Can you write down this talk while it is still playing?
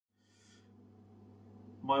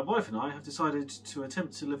my wife and I have decided to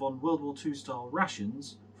attempt to live on World War II style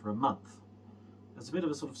rations for a month, as a bit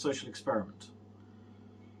of a sort of social experiment.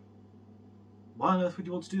 Why on earth would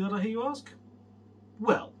you want to do that, I hear you ask?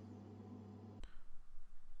 Well,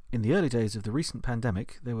 in the early days of the recent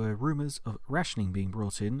pandemic, there were rumours of rationing being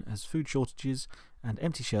brought in as food shortages and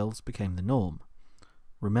empty shelves became the norm.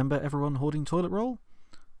 Remember everyone hoarding toilet roll?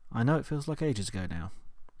 I know it feels like ages ago now.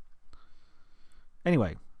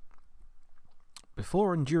 Anyway,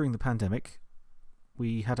 before and during the pandemic,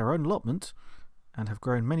 we had our own allotment and have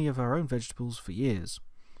grown many of our own vegetables for years.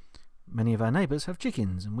 Many of our neighbours have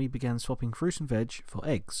chickens, and we began swapping fruit and veg for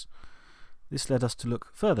eggs. This led us to look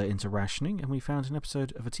further into rationing, and we found an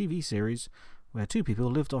episode of a TV series where two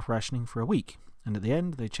people lived off rationing for a week, and at the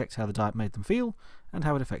end they checked how the diet made them feel and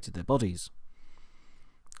how it affected their bodies.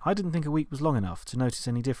 I didn't think a week was long enough to notice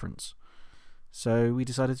any difference, so we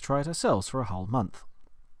decided to try it ourselves for a whole month.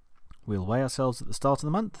 We'll weigh ourselves at the start of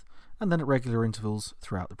the month, and then at regular intervals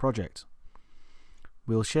throughout the project.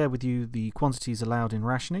 We'll share with you the quantities allowed in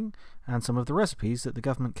rationing and some of the recipes that the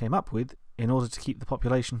government came up with in order to keep the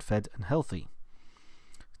population fed and healthy.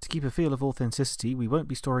 To keep a feel of authenticity, we won't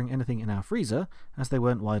be storing anything in our freezer, as they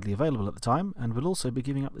weren't widely available at the time, and we'll also be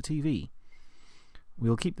giving up the TV.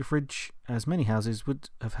 We'll keep the fridge, as many houses would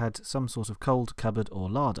have had some sort of cold cupboard or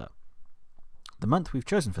larder. The month we've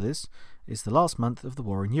chosen for this is the last month of the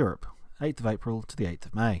war in Europe, 8th of April to the 8th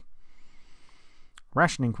of May.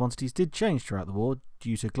 Rationing quantities did change throughout the war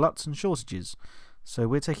due to gluts and shortages, so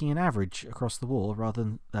we're taking an average across the war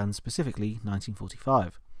rather than specifically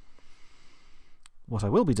 1945. What I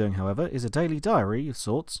will be doing, however, is a daily diary of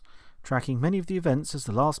sorts, tracking many of the events as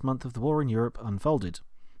the last month of the war in Europe unfolded,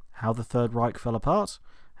 how the Third Reich fell apart,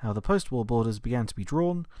 how the post-war borders began to be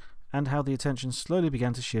drawn, and how the attention slowly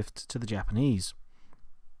began to shift to the Japanese.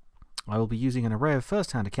 I will be using an array of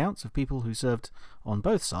first-hand accounts of people who served on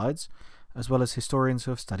both sides, as well as historians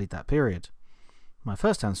who have studied that period. My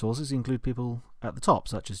first-hand sources include people at the top,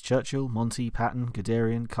 such as Churchill, Monty, Patton,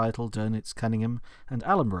 Guderian, Keitel, Dönitz, Cunningham, and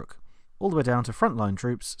Allenbrook, all the way down to frontline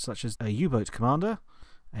troops such as a U-boat commander,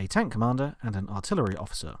 a tank commander, and an artillery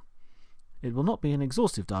officer. It will not be an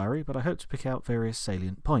exhaustive diary, but I hope to pick out various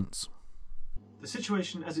salient points. the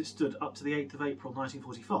situation as it stood up to the 8th of April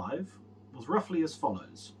 1945 was roughly as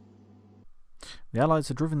follows. The Allies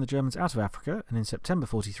had driven the Germans out of Africa, and in September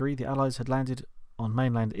 43 the Allies had landed on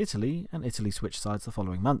mainland Italy, and Italy switched sides the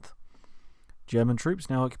following month. German troops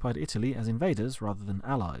now occupied Italy as invaders rather than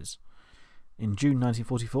allies. In June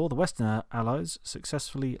 1944, the Western Allies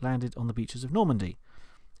successfully landed on the beaches of Normandy.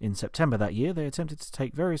 In September that year, they attempted to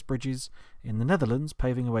take various bridges in the Netherlands,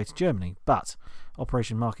 paving a way to Germany, but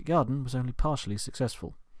Operation Market Garden was only partially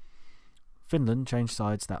successful. Finland changed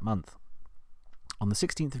sides that month. On the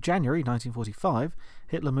 16th of January 1945,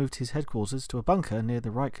 Hitler moved his headquarters to a bunker near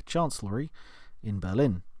the Reich Chancellery in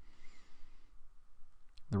Berlin.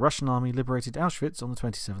 The Russian army liberated Auschwitz on the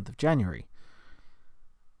 27th of January,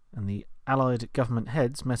 and the Allied government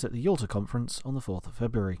heads met at the Yalta Conference on the 4th of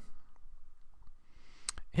February.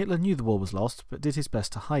 Hitler knew the war was lost, but did his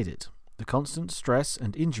best to hide it. The constant stress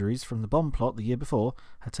and injuries from the bomb plot the year before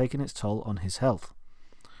had taken its toll on his health.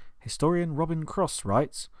 Historian Robin Cross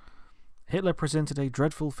writes, "Hitler presented a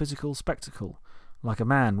dreadful physical spectacle, like a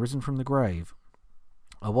man risen from the grave.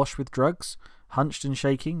 Awash with drugs, hunched and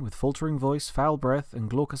shaking, with faltering voice, foul breath, and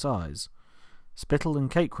glaucous eyes. Spittle and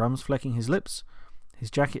cake crumbs flecking his lips, his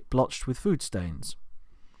jacket blotched with food stains."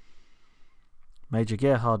 Major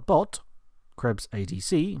Gerhard Bott, Krebs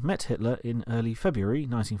ADC, met Hitler in early February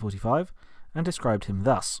 1945 and described him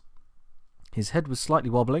thus. His head was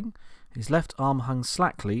slightly wobbling, his left arm hung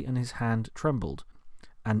slackly, and his hand trembled.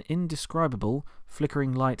 An indescribable,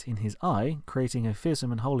 flickering light in his eye, creating a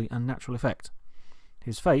fearsome and wholly unnatural effect.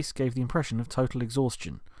 His face gave the impression of total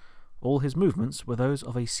exhaustion. All his movements were those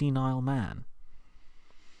of a senile man.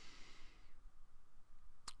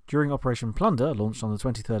 During Operation Plunder, launched on the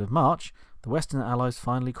 23rd of March, the Western Allies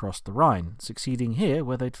finally crossed the Rhine, succeeding here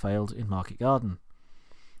where they'd failed in Market Garden.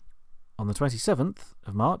 On the 27th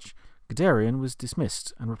of March, Guderian was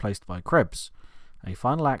dismissed and replaced by Krebs, a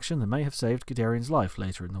final action that may have saved Guderian's life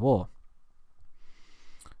later in the war.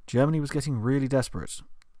 Germany was getting really desperate.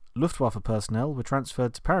 Luftwaffe personnel were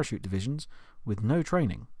transferred to parachute divisions with no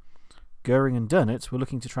training. Goering and Dönitz were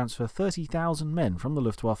looking to transfer 30,000 men from the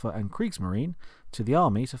Luftwaffe and Kriegsmarine to the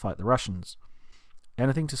army to fight the Russians.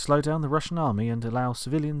 Anything to slow down the Russian army and allow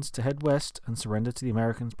civilians to head west and surrender to the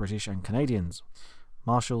Americans, British and Canadians.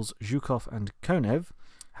 Marshals Zhukov and Konev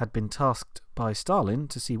had been tasked by Stalin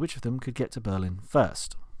to see which of them could get to Berlin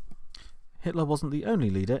first. Hitler wasn't the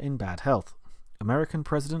only leader in bad health. American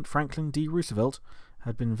President Franklin D. Roosevelt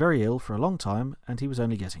had been very ill for a long time and he was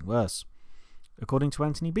only getting worse. According to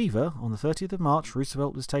Anthony Beaver, on the 30th of March,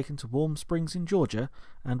 Roosevelt was taken to Warm Springs in Georgia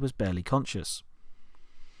and was barely conscious.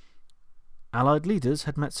 Allied leaders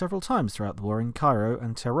had met several times throughout the war in Cairo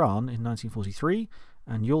and Tehran in 1943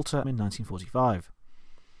 and Yalta in 1945.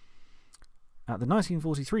 At the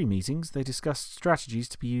 1943 meetings, they discussed strategies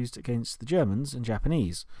to be used against the Germans and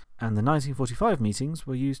Japanese, and the 1945 meetings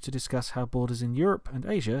were used to discuss how borders in Europe and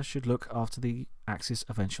Asia should look after the Axis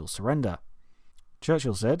eventual surrender.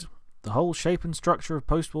 Churchill said, "The whole shape and structure of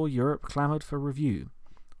post-war Europe clamoured for review.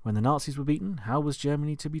 When the Nazis were beaten, how was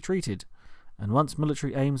Germany to be treated? And once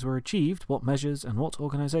military aims were achieved, what measures and what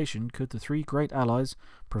organisation could the three great allies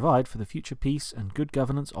provide for the future peace and good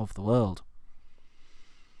governance of the world?"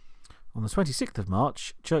 On the 26th of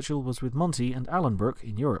March, Churchill was with Monty and Allenbrook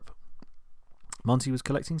in Europe. Monty was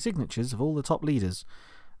collecting signatures of all the top leaders,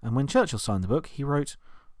 and when Churchill signed the book, he wrote,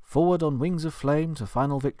 "Forward on wings of flame to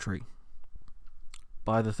final victory."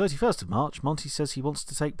 By the 31st of March, Monty says he wants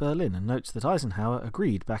to take Berlin and notes that Eisenhower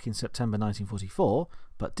agreed back in September 1944,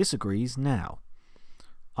 but disagrees now.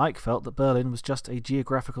 Ike felt that Berlin was just a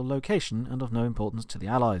geographical location and of no importance to the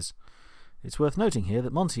Allies. It's worth noting here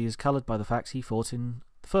that Monty is coloured by the fact he fought in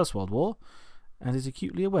the First World War, and is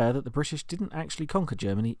acutely aware that the British didn't actually conquer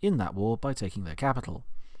Germany in that war by taking their capital.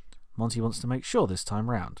 Monty wants to make sure this time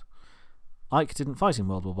round. Ike didn't fight in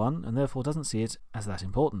World War I, and therefore doesn't see it as that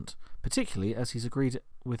important, particularly as he's agreed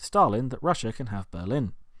with Stalin that Russia can have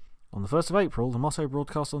Berlin. On the 1st of April, the motto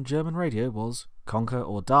broadcast on German radio was, "Conquer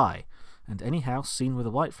or die," and any house seen with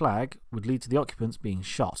a white flag would lead to the occupants being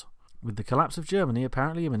shot. With the collapse of Germany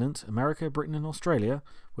apparently imminent, America, Britain and Australia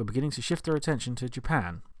were beginning to shift their attention to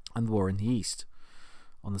Japan and the war in the East.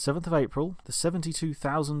 On the 7th of April, the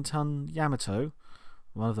 72,000-ton Yamato,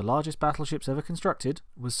 one of the largest battleships ever constructed,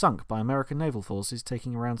 was sunk by American naval forces,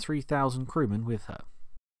 taking around 3,000 crewmen with her.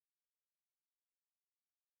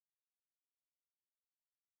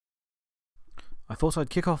 I thought I'd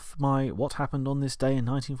kick off my What Happened on This Day in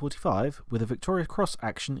 1945 with a Victoria Cross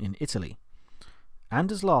action in Italy.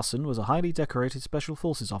 Anders Larsson was a highly decorated Special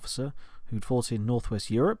Forces officer who'd fought in Northwest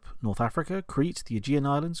Europe, North Africa, Crete, the Aegean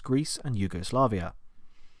Islands, Greece and Yugoslavia.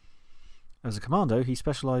 As a commando, he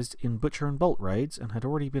specialised in butcher and bolt raids and had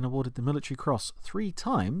already been awarded the Military Cross 3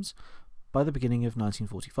 times by the beginning of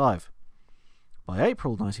 1945. By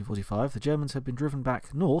April 1945, the Germans had been driven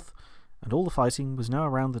back north, and all the fighting was now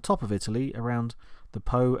around the top of Italy, around the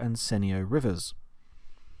Po and Senio rivers.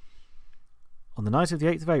 On the night of the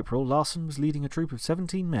 8th of April, Larsson was leading a troop of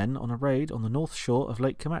 17 men on a raid on the north shore of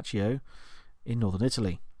Lake Comacchio in northern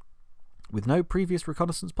Italy. With no previous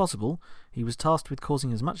reconnaissance possible, he was tasked with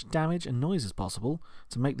causing as much damage and noise as possible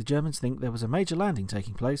to make the Germans think there was a major landing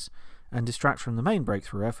taking place and distract from the main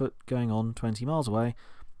breakthrough effort going on 20 miles away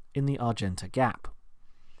in the Argenta Gap.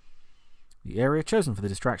 The area chosen for the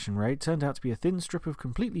distraction raid turned out to be a thin strip of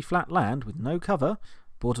completely flat land with no cover,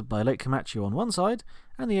 bordered by Lake Comacchio on one side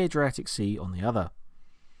and the Adriatic Sea on the other.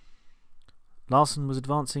 Larsson was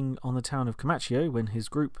advancing on the town of Comacchio when his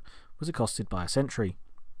group was accosted by a sentry.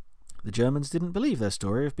 The Germans didn't believe their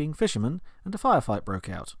story of being fishermen, and a firefight broke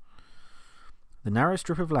out. The narrow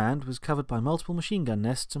strip of land was covered by multiple machine gun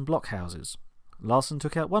nests and blockhouses. Larsson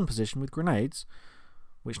took out one position with grenades,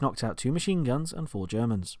 which knocked out 2 machine guns and 4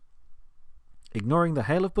 Germans. Ignoring the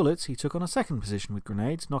hail of bullets, he took on a second position with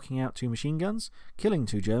grenades, knocking out 2 machine guns, killing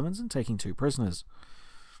 2 Germans and taking 2 prisoners.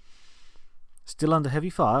 Still under heavy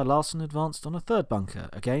fire, Larsson advanced on a third bunker,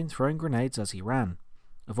 again throwing grenades as he ran.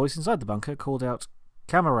 A voice inside the bunker called out,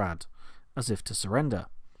 "Kamerad," as if to surrender.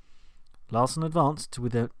 Larsson advanced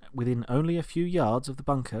to within only a few yards of the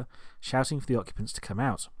bunker, shouting for the occupants to come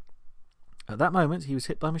out. At that moment he was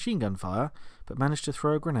hit by machine gun fire, but managed to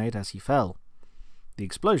throw a grenade as he fell. The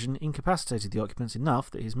explosion incapacitated the occupants enough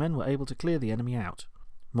that his men were able to clear the enemy out.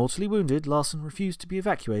 Mortally wounded, Larsson refused to be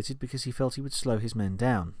evacuated because he felt he would slow his men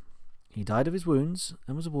down. He died of his wounds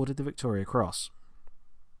and was awarded the Victoria Cross.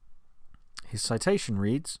 His citation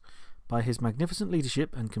reads, "By his magnificent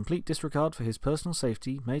leadership and complete disregard for his personal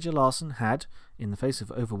safety, Major Larsson had, in the face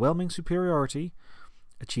of overwhelming superiority,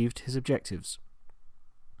 achieved his objectives.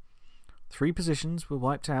 3 positions were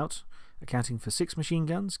wiped out, accounting for 6 machine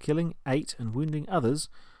guns, killing 8 and wounding others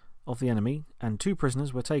of the enemy, and 2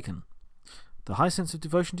 prisoners were taken. The high sense of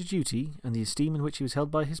devotion to duty, and the esteem in which he was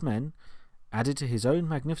held by his men, added to his own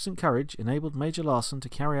magnificent courage, enabled Major Larsson to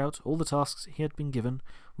carry out all the tasks he had been given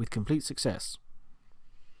with complete success."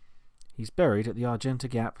 He's buried at the Argenta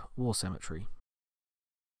Gap War Cemetery.